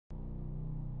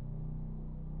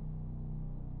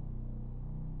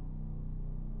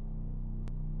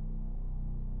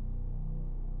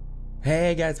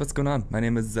Hey guys, what's going on? My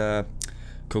name is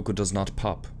Coco Does Not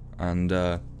Pop, and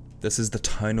this is the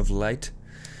Town of Light.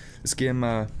 This game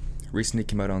recently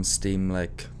came out on Steam,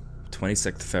 like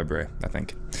 26th February, I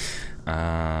think.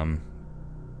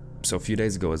 So a few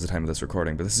days ago is the time of this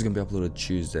recording, but this is going to be uploaded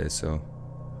Tuesday, so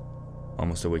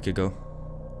almost a week ago.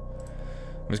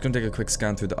 I'm just going to take a quick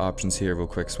scan through the options here real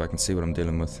quick so I can see what I'm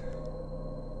dealing with.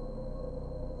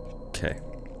 Okay.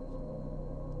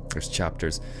 There's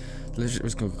chapters. Let's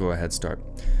just go ahead start.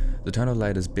 The Town of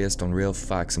Light is based on real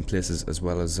facts and places, as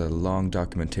well as a long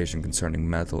documentation concerning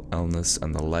mental illness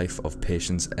and the life of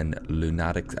patients in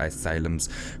lunatic asylums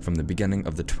from the beginning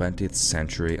of the 20th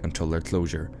century until their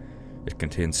closure. It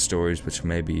contains stories which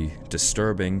may be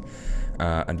disturbing,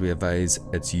 and we advise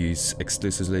its use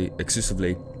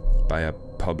exclusively by a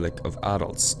public of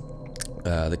adults.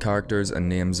 The characters and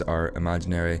names are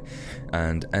imaginary,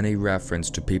 and any reference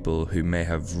to people who may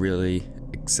have really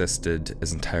existed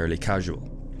is entirely casual.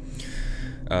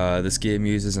 This game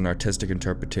uses an artistic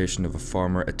interpretation of a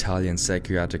former Italian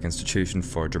psychiatric institution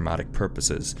for dramatic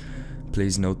purposes.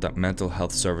 Please note that mental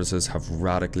health services have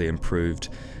radically improved.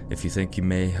 If you think you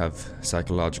may have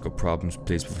psychological problems,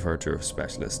 please refer to a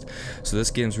specialist. So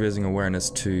this game's raising awareness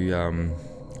to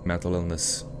mental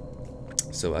illness.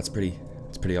 So that's pretty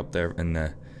up there in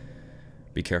the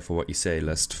be careful what you say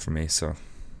list for me, so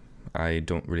I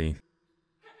don't really...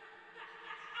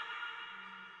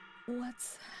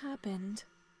 What's happened?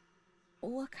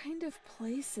 What kind of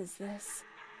place is this?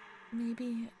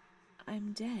 Maybe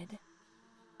I'm dead.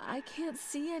 I can't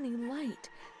see any light.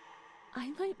 I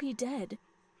might be dead.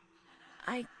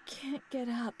 I can't get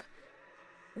up.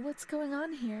 What's going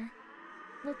on here?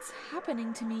 What's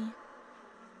happening to me?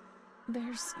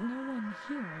 There's no one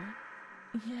here.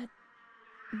 Yet,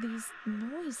 these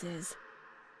noises...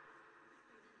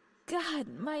 God,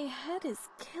 my head is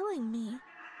killing me.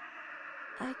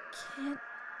 I can't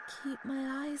keep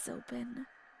my eyes open.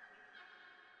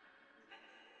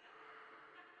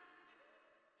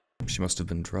 She must have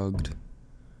been drugged.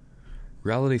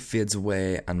 Reality fades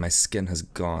away and my skin has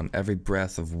gone. Every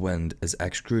breath of wind is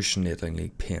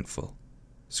excruciatingly painful.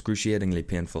 Excruciatingly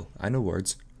painful. I know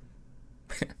words.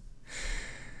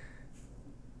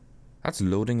 That's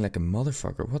loading like a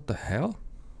motherfucker. What the hell?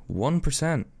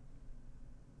 1%.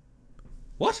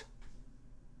 What?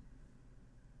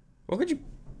 What could you...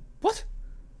 What?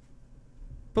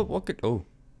 But what could... Oh.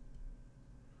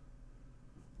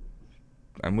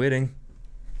 I'm waiting.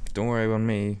 Don't worry about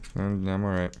me. I'm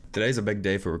alright. Today's a big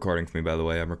day for recording for me, by the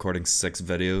way. I'm recording 6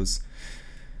 videos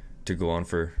to go on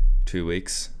for 2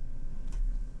 weeks.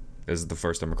 This is the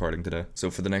first I'm recording today.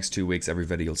 So for the next 2 weeks, every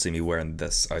video you'll see me wearing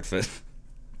this outfit.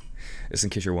 Just in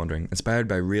case you're wondering. Inspired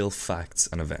by real facts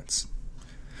and events.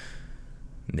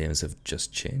 Names have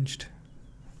just changed.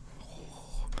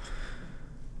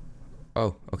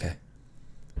 Oh, okay.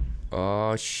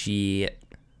 Oh, shit.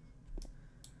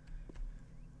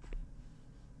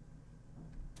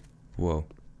 Whoa.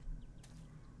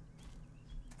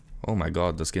 Oh my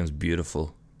god, this game's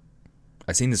beautiful.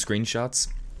 I've seen the screenshots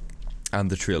and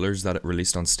the trailers that it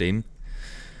released on Steam.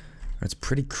 It's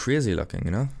pretty crazy looking,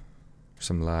 you know?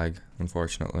 Some lag,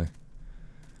 unfortunately.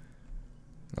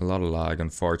 A lot of lag,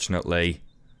 unfortunately.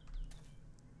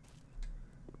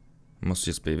 Must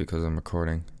just be because I'm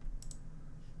recording.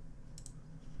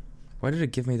 Why did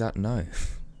it give me that now?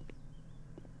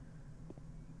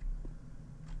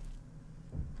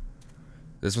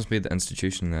 This must be the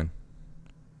institution then.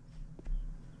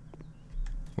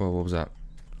 Whoa, what was that?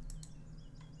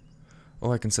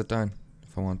 Oh, I can sit down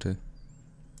if I want to.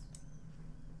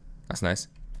 That's nice.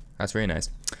 That's very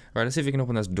nice. Alright, let's see if we can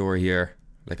open this door here.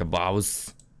 Like a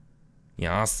boss.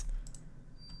 Yes.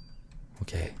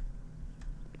 Okay.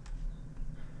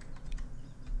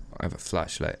 I have a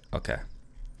flashlight. Okay.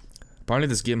 Apparently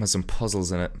this game has some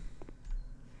puzzles in it.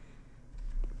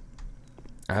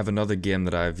 I have another game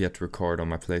that I have yet to record on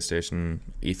my PlayStation,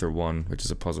 Ether 1, which is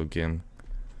a puzzle game.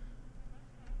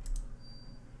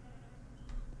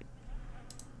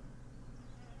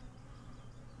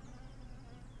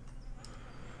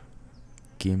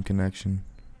 Game connection.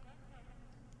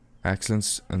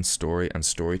 Excellence in story and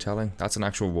storytelling. That's an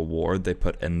actual reward they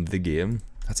put in the game.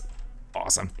 That's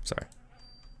awesome. Sorry.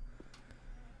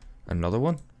 Another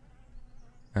one?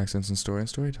 Excellence in story and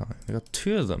storytelling. They got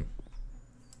 2 of them.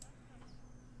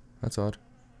 That's odd.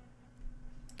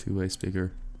 2-way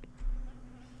speaker.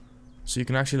 So you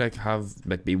can actually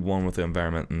be one with the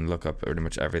environment and look up pretty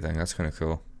much everything. That's kind of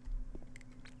cool.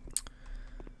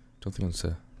 Don't think I'm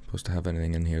supposed to have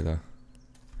anything in here though.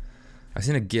 I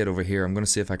seen a gate over here. I'm gonna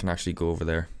see if I can actually go over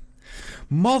there.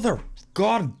 Mother!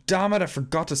 God damn it, I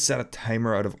forgot to set a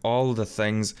timer out of all the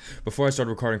things. Before I started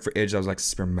recording for ages, I was like,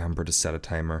 remember to set a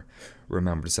timer.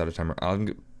 Remember to set a timer. I'll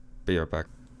be right back.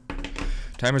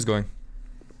 Timer's going.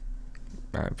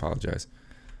 I apologize.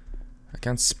 I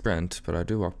can't sprint, but I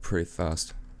do walk pretty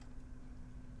fast.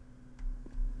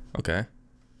 Okay.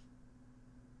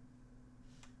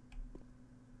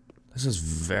 This is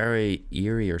very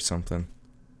eerie or something.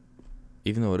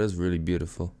 Even though it is really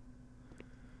beautiful.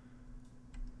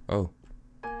 Oh.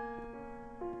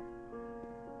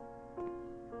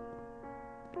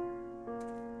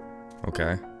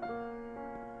 Okay.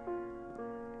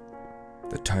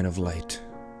 The Town of Light.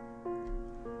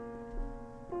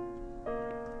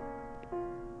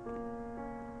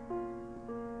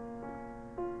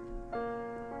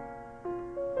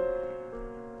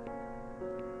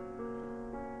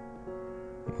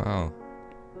 Wow.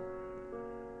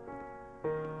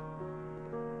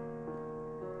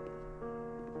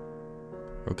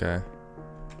 Okay.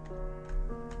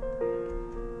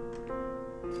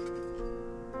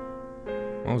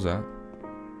 What was that?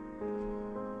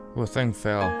 Oh, a thing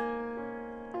fell.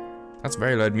 That's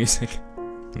very loud music.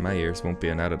 My ears won't be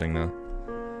in editing though.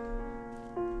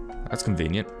 That's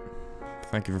convenient.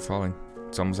 Thank you for falling.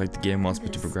 It's almost like the game wants me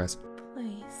to progress.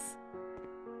 Place.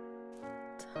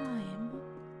 Time.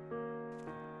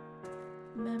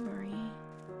 Memory.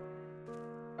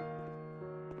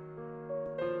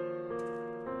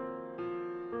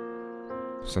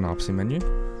 Synopsis menu.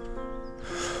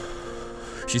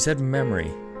 She said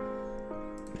memory.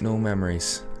 No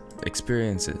memories.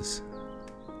 Experiences.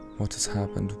 What has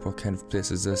happened? What kind of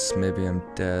place is this? Maybe I'm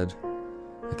dead.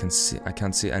 I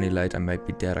can't see any light. I might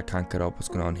be dead. I can't get up. What's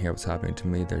going on here? What's happening to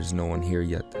me? There's no one here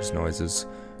yet. There's noises.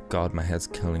 God, my head's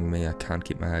killing me. I can't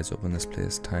keep my eyes open. This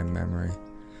place. Time, memory.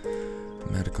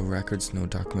 Medical records. No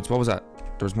documents. What was that?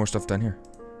 There was more stuff down here.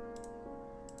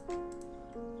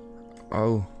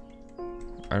 Oh.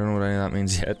 I don't know what any of that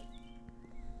means yet.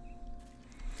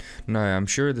 Now, I'm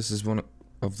sure this is one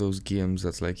of those games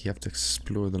that's like you have to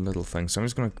explore the little things. So I'm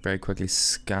just going to very quickly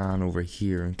scan over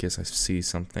here in case I see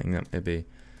something that maybe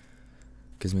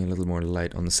gives me a little more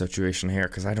light on the situation here,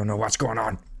 because I don't know what's going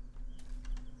on.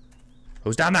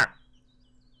 Who's down there?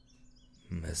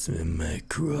 Messing with my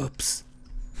crops.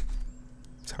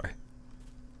 Sorry.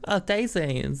 Oh,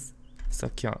 daisies. So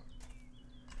cute.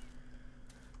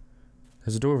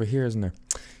 There's a door over here, isn't there?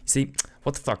 You see,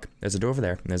 what the fuck? There's a door over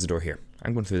there, and there's a door here.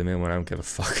 I'm going through the main one, I don't give a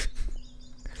fuck.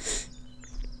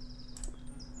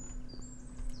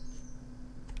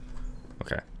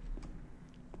 Okay.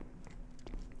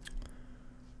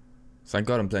 Thank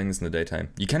God I'm playing this in the daytime.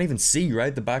 You can't even see,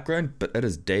 right, the background? But it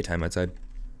is daytime outside.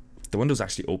 The window's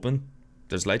actually open.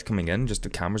 There's light coming in, just the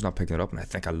camera's not picking it up, and I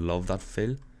think I love that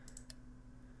feel.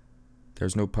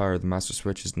 There's no power. The master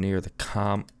switch is near the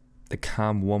calm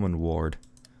woman ward.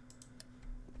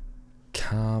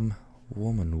 Calm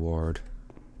woman ward.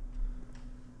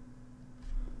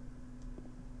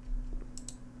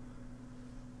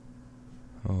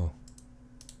 Oh.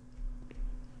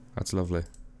 That's lovely.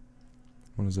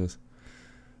 What is this?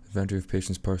 Inventory of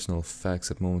patient's personal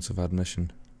effects at moments of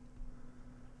admission.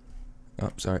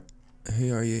 Oh, sorry.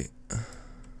 Who are you?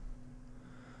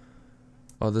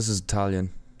 Oh, this is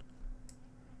Italian.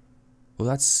 Well,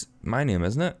 that's my name,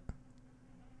 isn't it?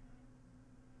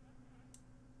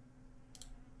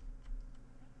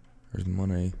 There's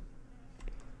money.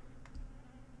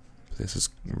 This is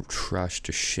trash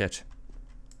to shit.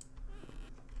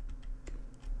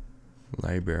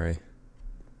 Library.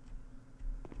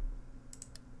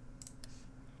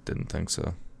 Didn't think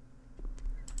so.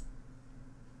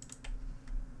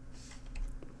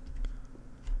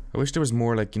 I wish there was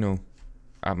more, like, you know,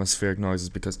 atmospheric noises,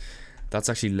 because that's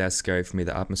actually less scary for me.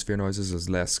 The atmosphere noises is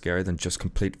less scary than just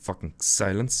complete fucking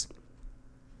silence.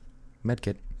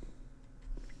 Medkit.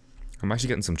 I'm actually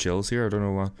getting some chills here. I don't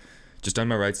know why. Just down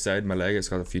my right side, my leg, it's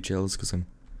got a few chills because I'm...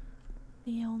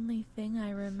 The only thing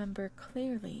I remember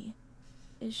clearly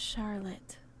is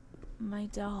Charlotte, my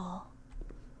doll.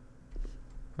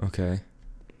 Okay.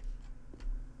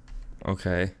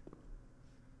 Okay.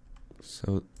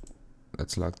 So,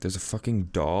 that's locked. There's a fucking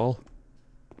doll.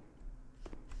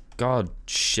 God,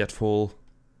 shithole.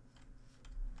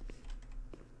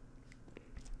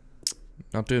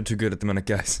 Not doing too good at the minute,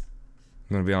 guys.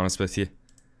 I'm gonna be honest with you.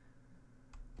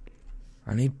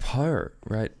 I need power,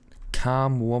 right?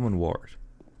 Calm woman ward.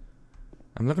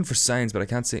 I'm looking for signs, but I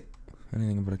can't see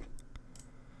anything about a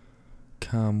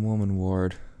calm woman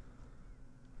ward.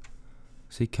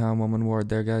 See calm woman ward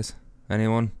there, guys?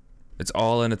 Anyone? It's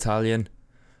all in Italian.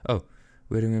 Oh,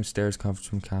 waiting room, stairs,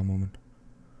 conference room, calm woman.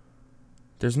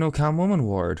 There's no calm woman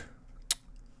ward.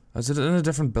 Is it in a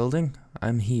different building?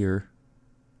 I'm here.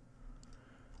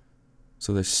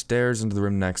 So there's stairs into the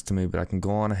room next to me, but I can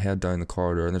go on ahead down the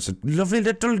corridor, and there's a lovely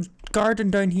little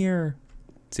garden down here.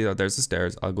 See that? There's the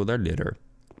stairs. I'll go there later.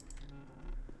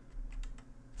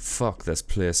 Fuck this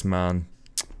place, man.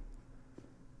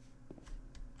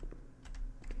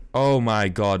 Oh my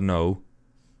god, no.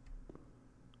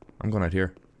 I'm going out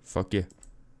here. Fuck you.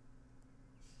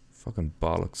 Fucking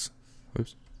bollocks.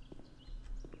 Oops.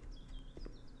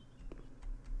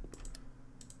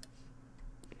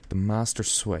 The master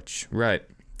switch. Right.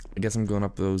 I guess I'm going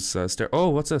up those stairs. Oh,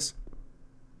 what's this?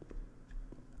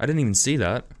 I didn't even see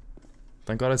that.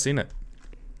 Thank God I seen it.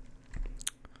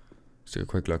 Let's take a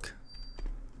quick look.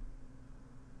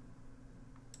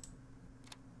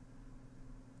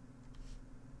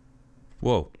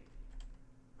 Whoa.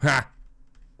 Ha!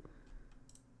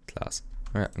 Class.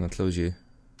 Alright, I'm gonna close you.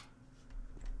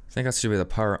 I think that should be the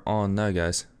power on now,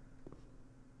 guys.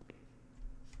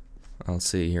 I'll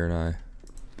see here now.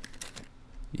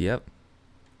 Yep.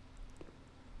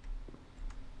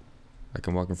 I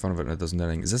can walk in front of it and it doesn't do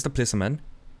anything. Is this the place I'm in?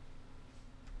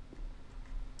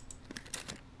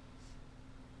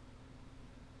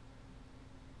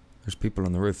 There's people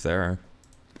on the roof there.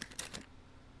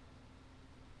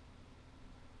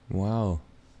 Wow.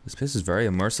 This place is very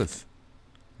immersive.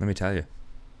 Let me tell you.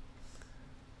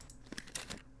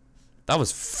 That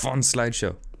was fun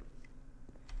slideshow.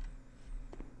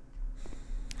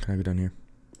 Can I go down here?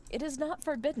 It is not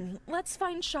forbidden. Let's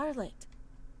find Charlotte.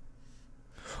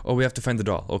 Oh, we have to find the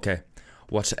doll. Okay.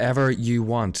 Whatever you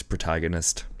want,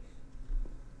 protagonist.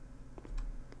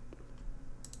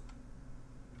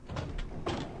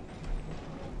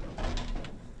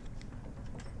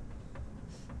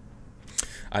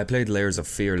 I played Layers of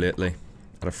Fear lately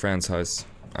at a friend's house,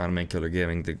 Anime Killer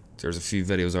Gaming. There's a few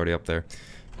videos already up there.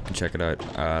 You can check it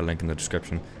out. Link in the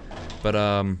description. But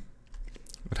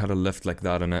it had a lift like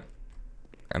that in it,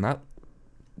 and that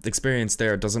experience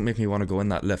there doesn't make me want to go in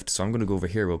that lift. So I'm gonna go over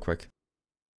here real quick.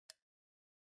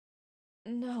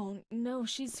 No,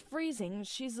 she's freezing.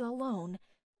 She's alone.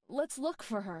 Let's look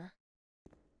for her.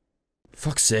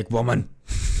 Fuck's sake, woman.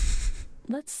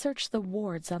 Let's search the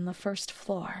wards on the first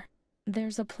floor.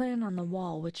 There's a plan on the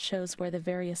wall which shows where the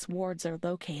various wards are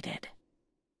located.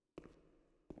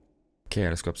 Okay,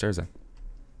 let's go upstairs then.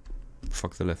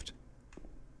 Fuck the lift.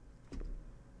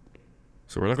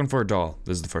 So we're looking for a doll.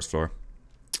 This is the first floor.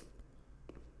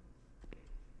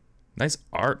 Nice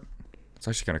art. It's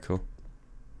actually kind of cool.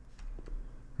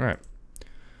 Alright.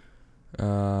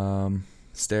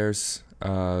 Stairs.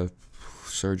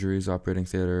 Surgeries, operating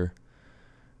theater.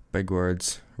 Big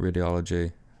words.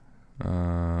 Radiology.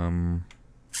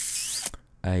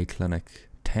 A clinic.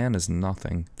 10 is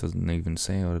nothing. Doesn't even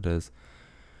say what it is.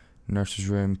 Nurse's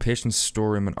room. Patient's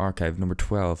storeroom and archive. Number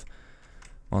 12.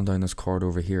 On down this corridor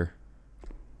over here.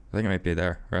 I think it might be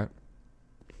there, right?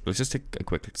 Let's just take a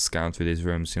quick scan through these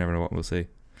rooms. You never know what we'll see.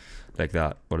 Like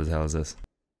that. What the hell is this?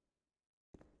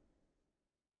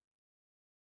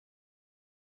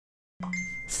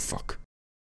 Fuck.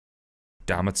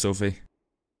 Damn it, Sophie.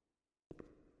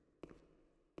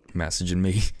 Messaging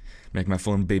me. Make my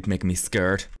phone beep, making me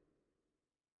scared.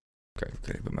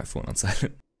 Okay, put my phone on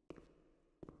silent.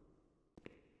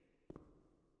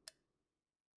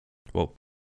 Whoa.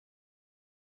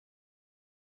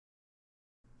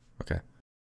 Okay.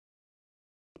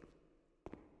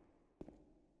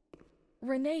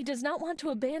 Renee does not want to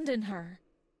abandon her.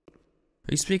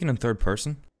 Are you speaking in third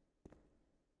person?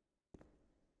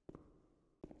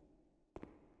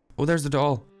 Oh, there's the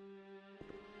doll.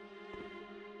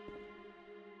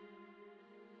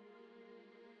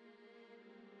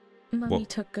 Mummy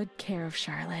took good care of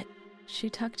Charlotte. She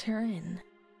tucked her in,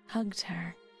 hugged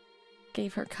her,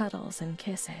 gave her cuddles and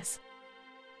kisses.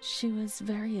 She was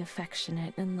very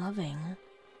affectionate and loving.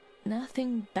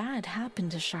 Nothing bad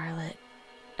happened to Charlotte,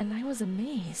 and I was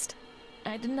amazed.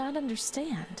 I did not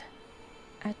understand.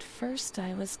 At first,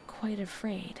 I was quite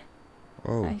afraid.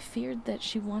 Oh. I feared that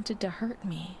she wanted to hurt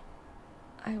me.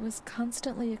 I was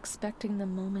constantly expecting the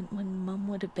moment when Mum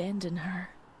would abandon her.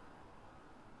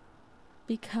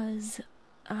 Because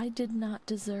I did not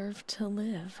deserve to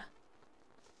live.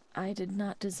 I did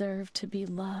not deserve to be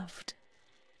loved.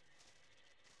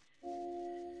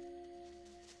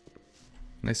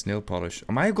 Nice nail polish.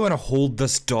 Am I going to hold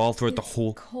this doll throughout the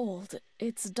whole... It's cold.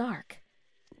 It's dark.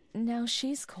 Now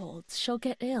she's cold. She'll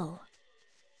get ill.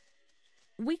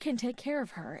 We can take care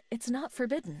of her. It's not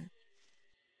forbidden.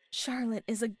 Charlotte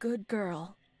is a good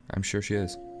girl. I'm sure she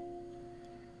is.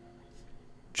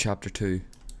 Chapter 2.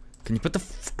 Can you put the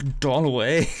fucking doll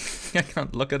away? I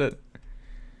can't look at it.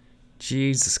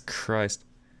 Jesus Christ.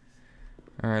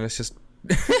 Alright, let's just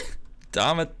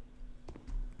Damn it.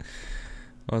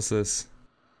 What's this?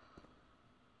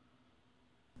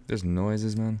 There's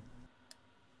noises, man.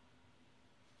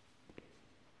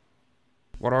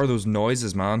 What are those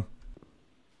noises, man?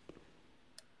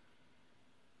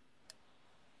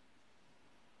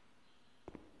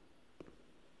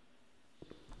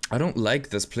 I don't like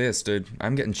this place, dude.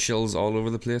 I'm getting chills all over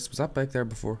the place. Was that back there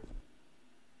before?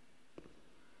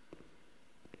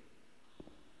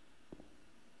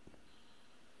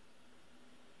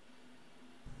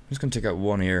 I'm just gonna take out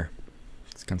one ear.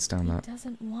 I can't stand that. He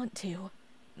doesn't want to.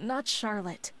 Not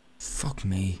Charlotte. Fuck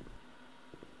me.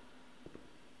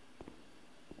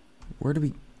 Where do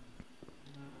we...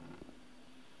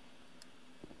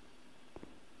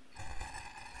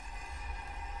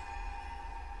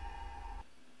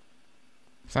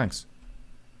 Thanks.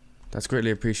 That's greatly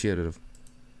appreciated.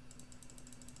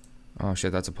 Oh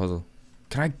shit, that's a puzzle.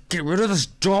 Can I get rid of this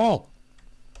doll?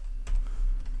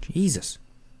 Jesus.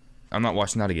 I'm not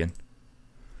watching that again.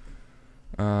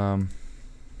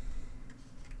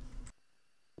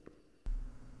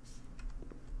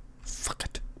 Fuck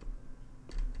it.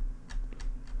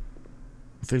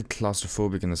 I feel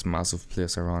claustrophobic in this massive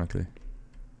place, ironically.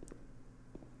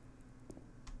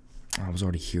 I was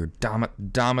already here.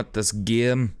 Damn it, this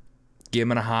game. Game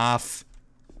and a half.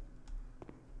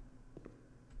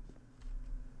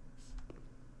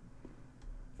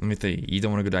 Let me think. You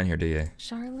don't want to go down here, do you?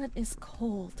 Charlotte is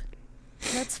cold.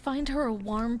 Let's find her a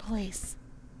warm place.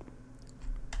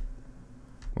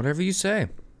 Whatever you say.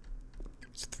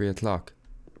 It's 3 o'clock.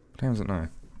 What time is it now?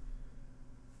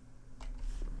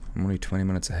 I'm only 20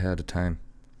 minutes ahead of time.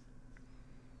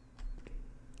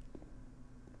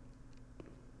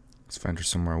 Let's find her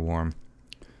somewhere warm.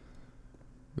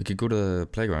 We could go to the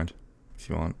playground if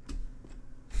you want.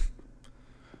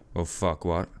 Oh fuck,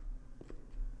 what?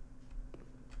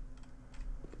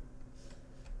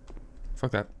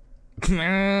 Fuck that.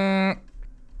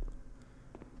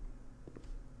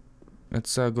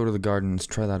 Let's go to the garden. Let's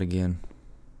try that again.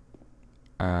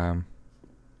 Here.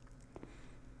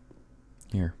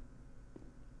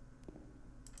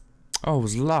 Oh, it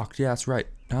was locked. Yeah, that's right.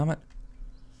 Damn it.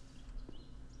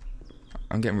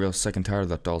 I'm getting real sick and tired of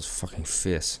that doll's fucking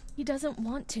face. He doesn't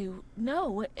want to.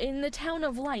 No, in the town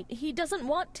of light, he doesn't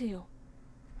want to.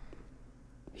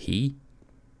 He?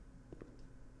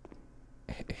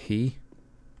 He?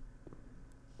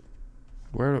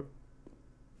 Where? I'm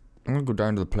gonna go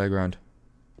down to the playground.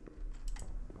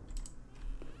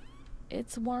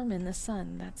 It's warm in the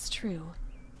sun, that's true.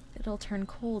 It'll turn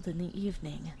cold in the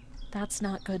evening. That's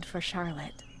not good for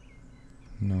Charlotte.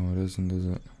 No, it isn't, is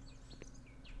it?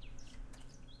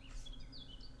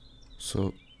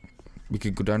 So, we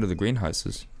could go down to the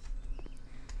greenhouses.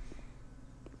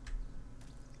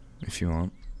 If you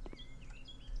want.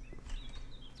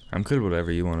 I'm cool with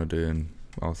whatever you want to do, and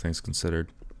all things considered.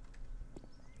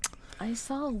 I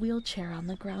saw a wheelchair on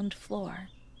the ground floor.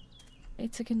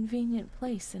 It's a convenient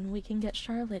place, and we can get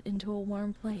Charlotte into a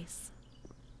warm place.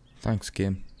 Thanks,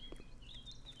 game.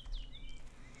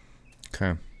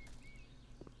 Okay.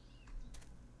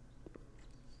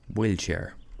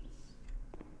 Wheelchair.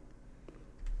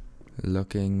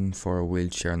 Looking for a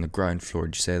wheelchair on the ground floor.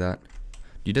 Did you say that?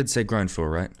 You did say ground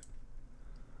floor, right?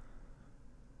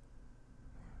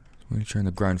 Wheelchair on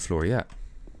the ground floor, yeah.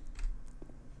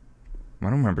 I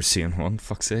don't remember seeing one,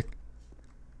 fuck's sake.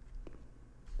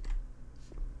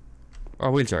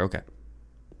 Oh, wheelchair, okay.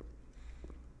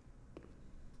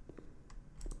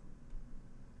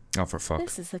 Oh, for fuck.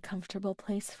 This is a comfortable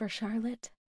place for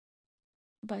Charlotte.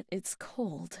 But it's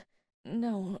cold.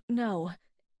 No,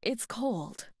 it's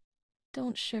cold.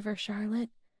 Don't shiver, Charlotte.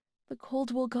 The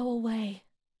cold will go away.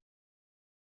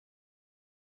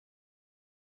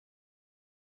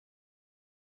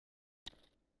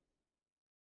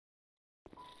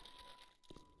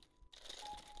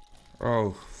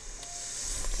 Oh,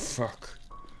 fuck.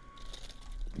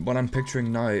 What I'm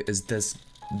picturing now is this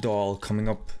doll coming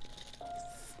up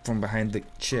from behind the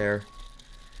chair.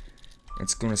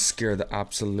 It's gonna scare the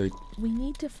absolute... We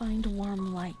need to find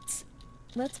warm lights.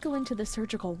 Let's go into the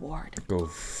surgical ward. Go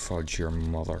fudge your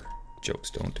mother.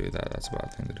 Jokes, don't do that. That's a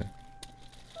bad thing to do.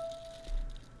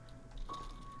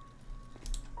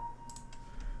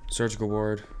 Surgical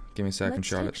ward. Give me a second,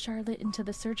 Charlotte. Let's take Charlotte into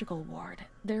the surgical ward.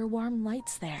 There are warm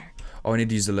lights there. Oh, I need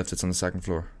to use the lift. It's on the second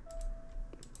floor.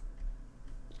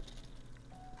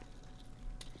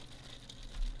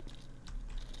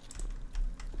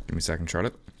 Give me a second,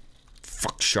 Charlotte.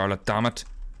 Fuck, Charlotte, damn it.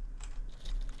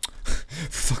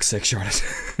 For fuck's sake, Charlotte.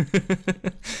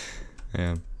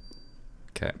 Yeah.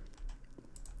 Okay.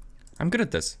 I'm good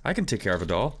at this. I can take care of a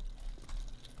doll.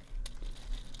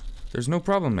 There's no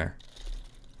problem there.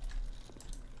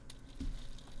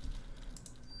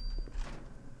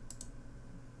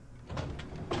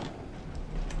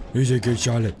 He's a good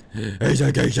Charlotte. He's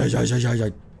a good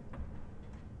Charlotte.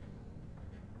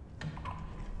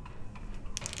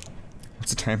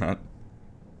 What's the time at?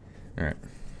 Alright.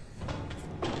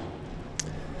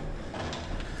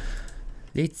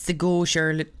 Let's go,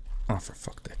 Charlotte. Oh, for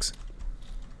fuck dicks.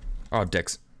 Oh,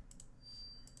 dicks.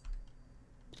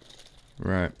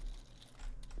 Right.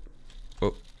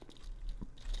 Oh.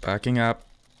 Backing up.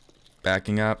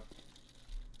 Backing up.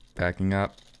 Backing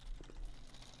up.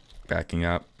 Backing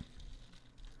up.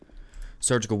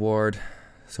 Surgical ward.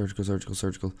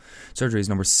 Surgical. Surgery is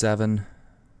number 7.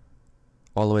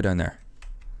 All the way down there.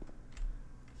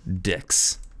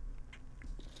 Dicks.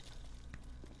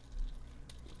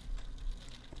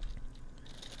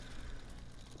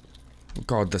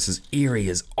 God, this is eerie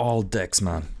as all dicks,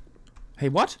 man. Hey,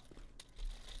 what?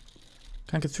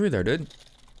 Can't get through there, dude.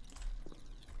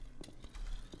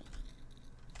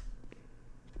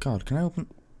 God, can I open?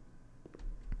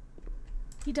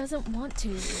 He doesn't want to.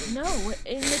 No,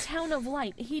 in the town of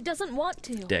light, he doesn't want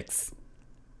to. Dicks.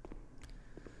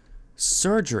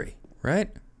 Surgery,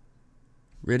 right?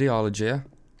 Radiology.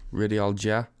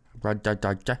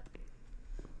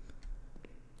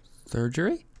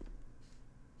 Surgery?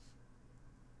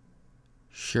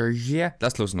 Sure, yeah.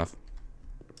 That's close enough.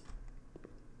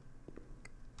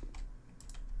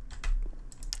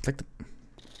 Like the...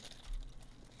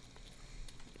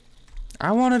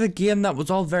 I wanted a game that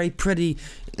was all very pretty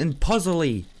and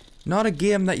puzzly. Not a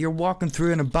game that you're walking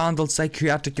through an abandoned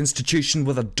psychiatric institution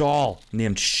with a doll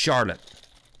named Charlotte.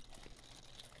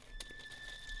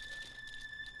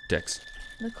 Dicks.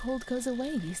 The cold goes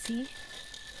away, you see?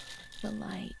 The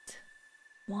light.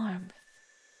 Warmth.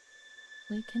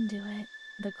 We can do it.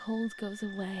 The cold goes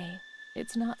away.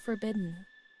 It's not forbidden.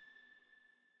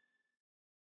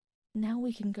 Now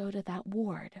we can go to that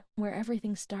ward where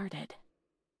everything started.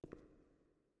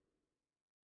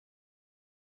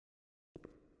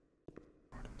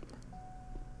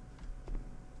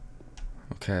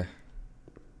 Okay.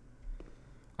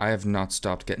 I have not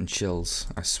stopped getting chills,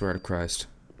 I swear to Christ.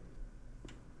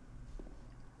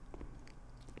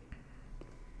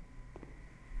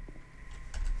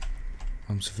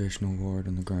 Observational ward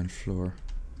on the ground floor.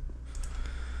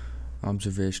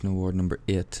 Observational ward number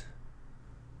 8.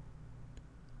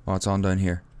 Oh, it's on down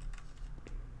here.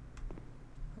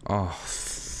 Oh.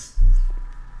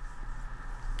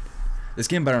 This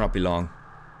game better not be long.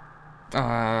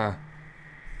 Ah.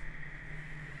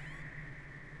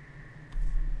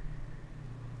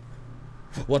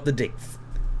 What the dick?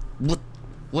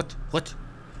 What?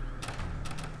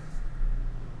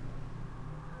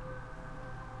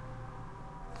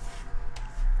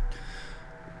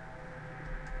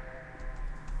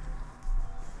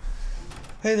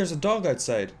 Hey, there's a dog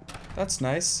outside. That's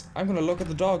nice. I'm gonna look at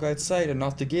the dog outside and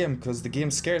not the game, because the game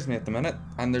scares me at the minute,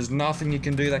 and there's nothing you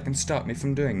can do that can stop me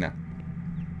from doing that.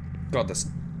 Got this.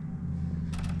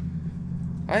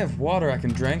 I have water I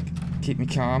can drink. Keep me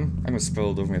calm. I'm gonna spill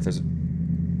it over me if there's a...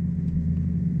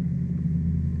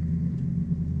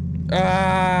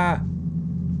 Ah!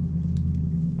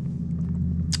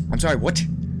 I'm sorry, what?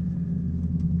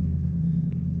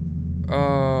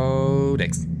 Oh,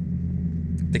 dicks.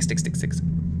 Dicks.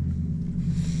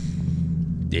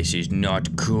 This is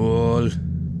not cool.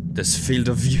 This field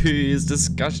of view is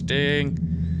disgusting.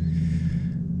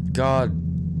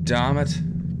 God damn it.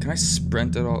 Can I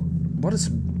sprint at all? What is...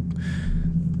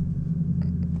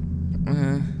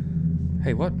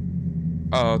 Hey, what?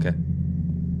 Oh, okay.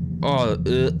 Oh,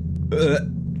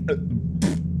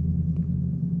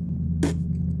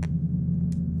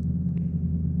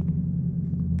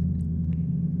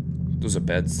 Those are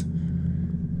beds.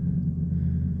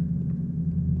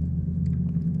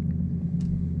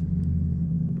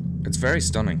 It's very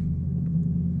stunning.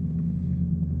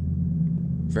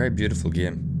 Very beautiful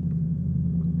game.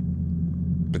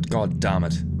 But god damn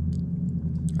it.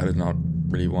 I did not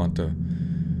really want to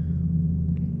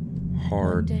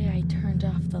hard. One day I turned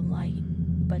off the light,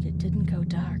 but it didn't go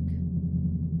dark.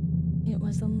 It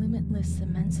was a limitless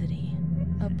immensity,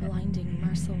 a blinding,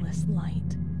 merciless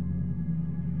light.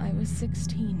 I was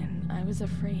 16 and I was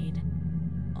afraid,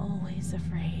 always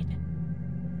afraid,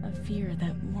 a fear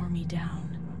that wore me down.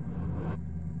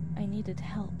 I needed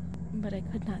help, but I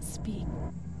could not speak.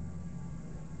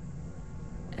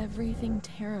 Everything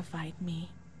terrified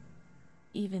me,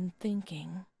 even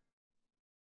thinking.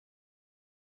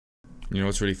 You know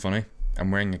what's really funny?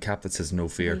 I'm wearing a cap that says no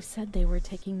fear. They said they were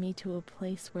taking me to a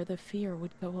place where the fear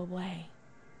would go away,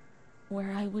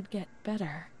 where I would get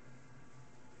better.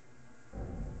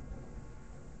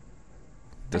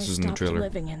 This is in the trailer. I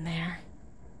stopped living in there.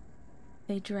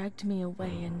 They dragged me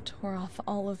away and tore off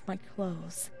all of my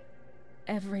clothes.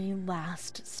 every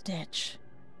last stitch.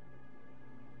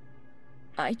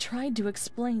 I tried to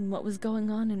explain what was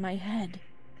going on in my head.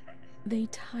 They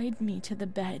tied me to the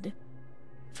bed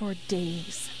for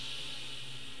days,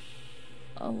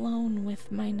 alone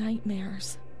with my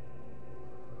nightmares.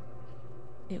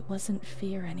 It wasn't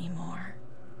fear anymore.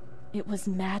 It was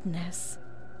madness.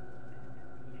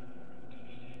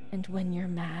 And when you're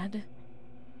mad,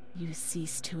 you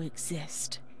cease to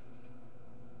exist.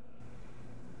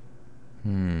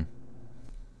 Who's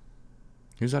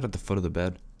that at the foot of the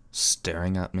bed,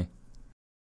 staring at me?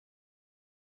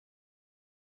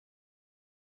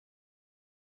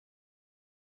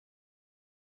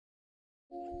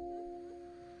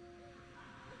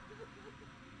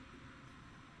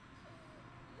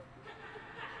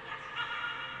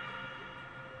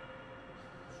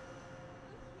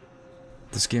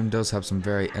 This game does have some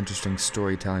very interesting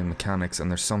storytelling mechanics, and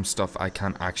there's some stuff I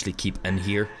can't actually keep in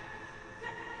here.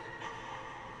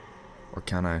 Or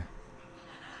can I?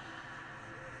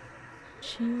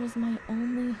 She was my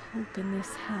only hope in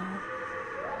this hell.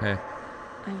 Hey.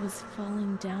 I was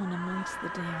falling down amongst the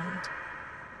damned.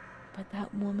 But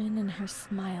that woman and her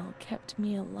smile kept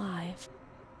me alive.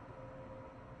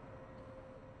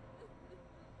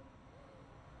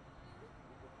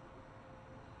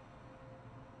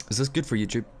 Is this good for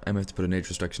YouTube? I might have to put an age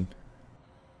restriction.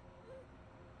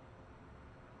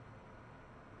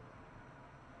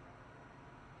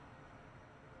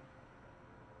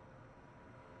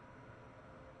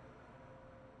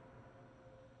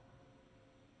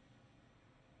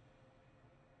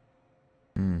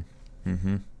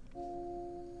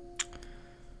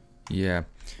 Yeah.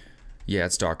 Yeah,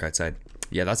 it's dark outside.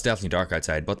 Yeah, that's definitely dark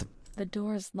outside, but The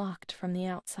door's locked from the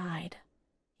outside.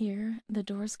 Here, the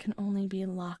doors can only be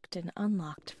locked and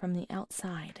unlocked from the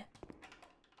outside.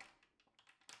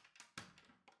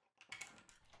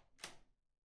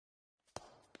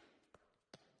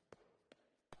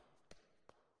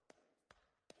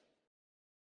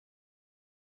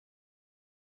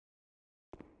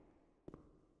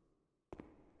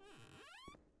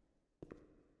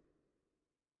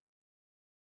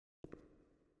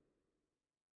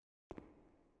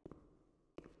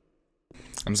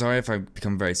 I'm sorry if I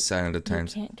become very silent at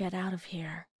times. You can't get out of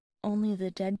here. Only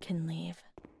the dead can leave.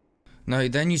 Now,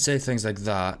 then you say things like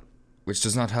that, which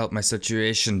does not help my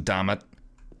situation, damn it.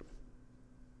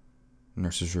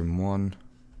 Nurse's room 1.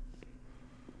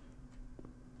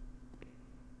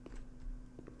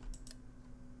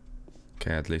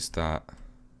 Okay, at least that.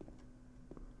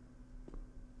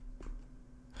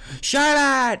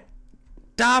 Charlotte!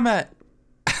 Damn it!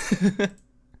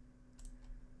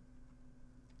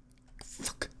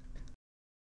 Fuck.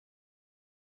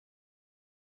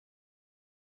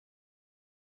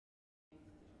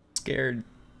 Scared.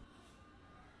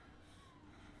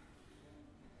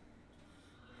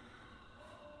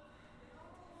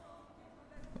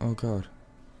 Oh god.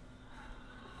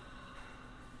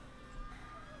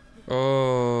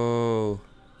 Oh.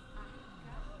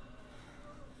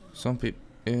 Some people.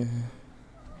 Okay.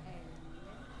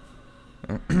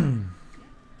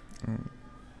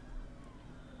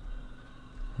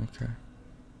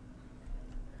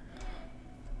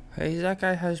 Hey, that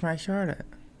guy has my Charlotte.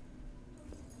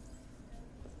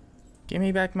 Give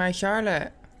me back my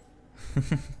Charlotte.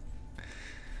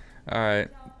 Alright.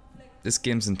 This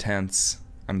game's intense,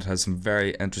 and it has some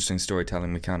very interesting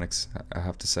storytelling mechanics, I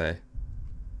have to say.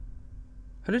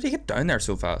 How did he get down there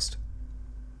so fast?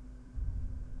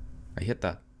 I hit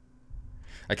that.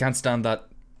 I can't stand that.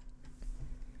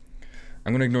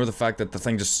 I'm gonna ignore the fact that the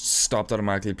thing just stopped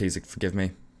automatically. Please forgive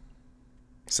me.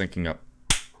 Syncing up.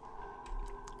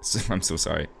 I'm so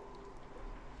sorry.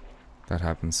 That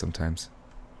happens sometimes.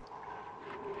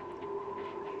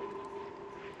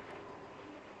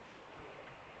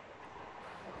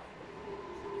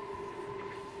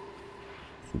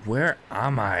 Where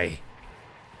am I?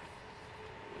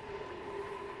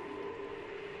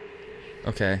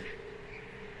 Okay.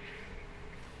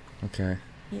 Okay.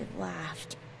 He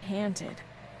laughed, panted,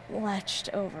 lurched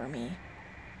over me.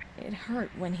 It hurt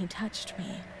when he touched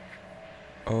me.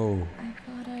 Oh. I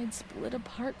thought I'd split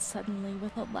apart suddenly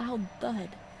with a loud thud,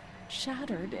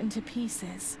 shattered into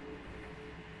pieces.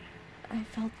 I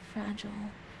felt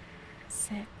fragile,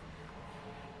 sick,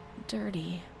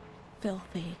 dirty,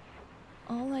 filthy.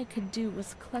 All I could do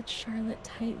was clutch Charlotte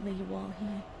tightly while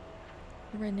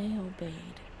Renee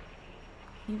obeyed.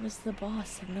 He was the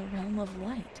boss in the realm of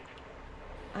light.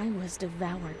 I was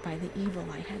devoured by the evil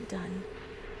I had done.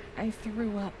 I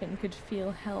threw up and could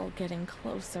feel hell getting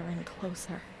closer and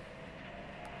closer.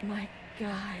 My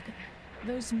God,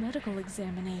 those medical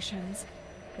examinations.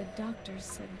 The doctors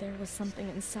said there was something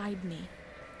inside me.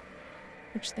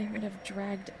 which they would have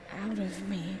dragged out of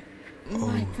me.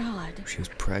 My God. She was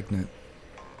pregnant.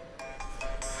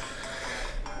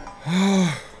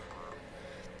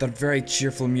 That very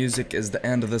cheerful music is the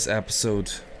end of this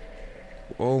episode.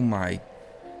 Oh my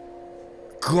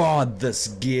God, this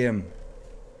game.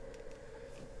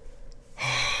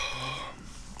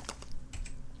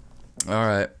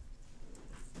 Alright.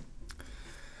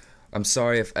 I'm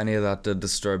sorry if any of that did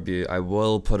disturb you. I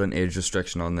will put an age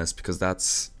restriction on this because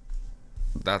that's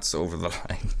over the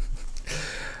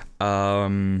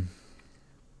line.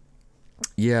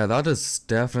 Yeah, that is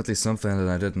definitely something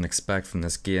that I didn't expect from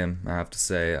this game, I have to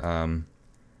say.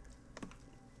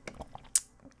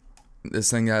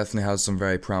 This thing definitely has some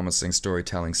very promising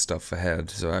storytelling stuff ahead,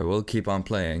 so I will keep on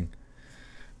playing.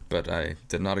 But I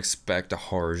did not expect a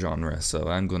horror genre, so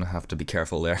I'm gonna have to be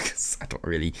careful there, because I don't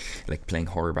really like playing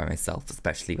horror by myself,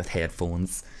 especially with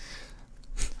headphones.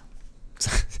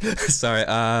 Sorry,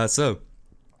 so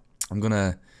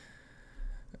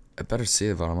I better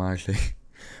save automatically.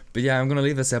 But yeah, I'm gonna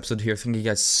leave this episode here. Thank you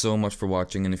guys so much for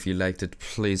watching, and if you liked it,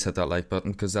 please hit that like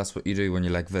button, because that's what you do when you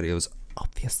like videos,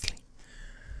 obviously.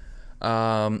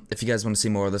 If you guys want to see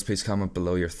more of this, please comment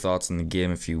below your thoughts on the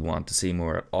game if you want to see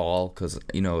more at all, because,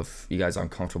 you know, if you guys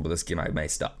aren't comfortable with this game, I may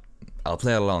stop. I'll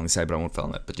play it alongside, but I won't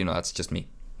film it, but, you know, that's just me.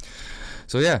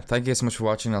 So yeah, thank you guys so much for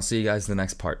watching. I'll see you guys in the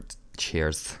next part.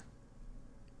 Cheers.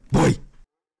 Bye!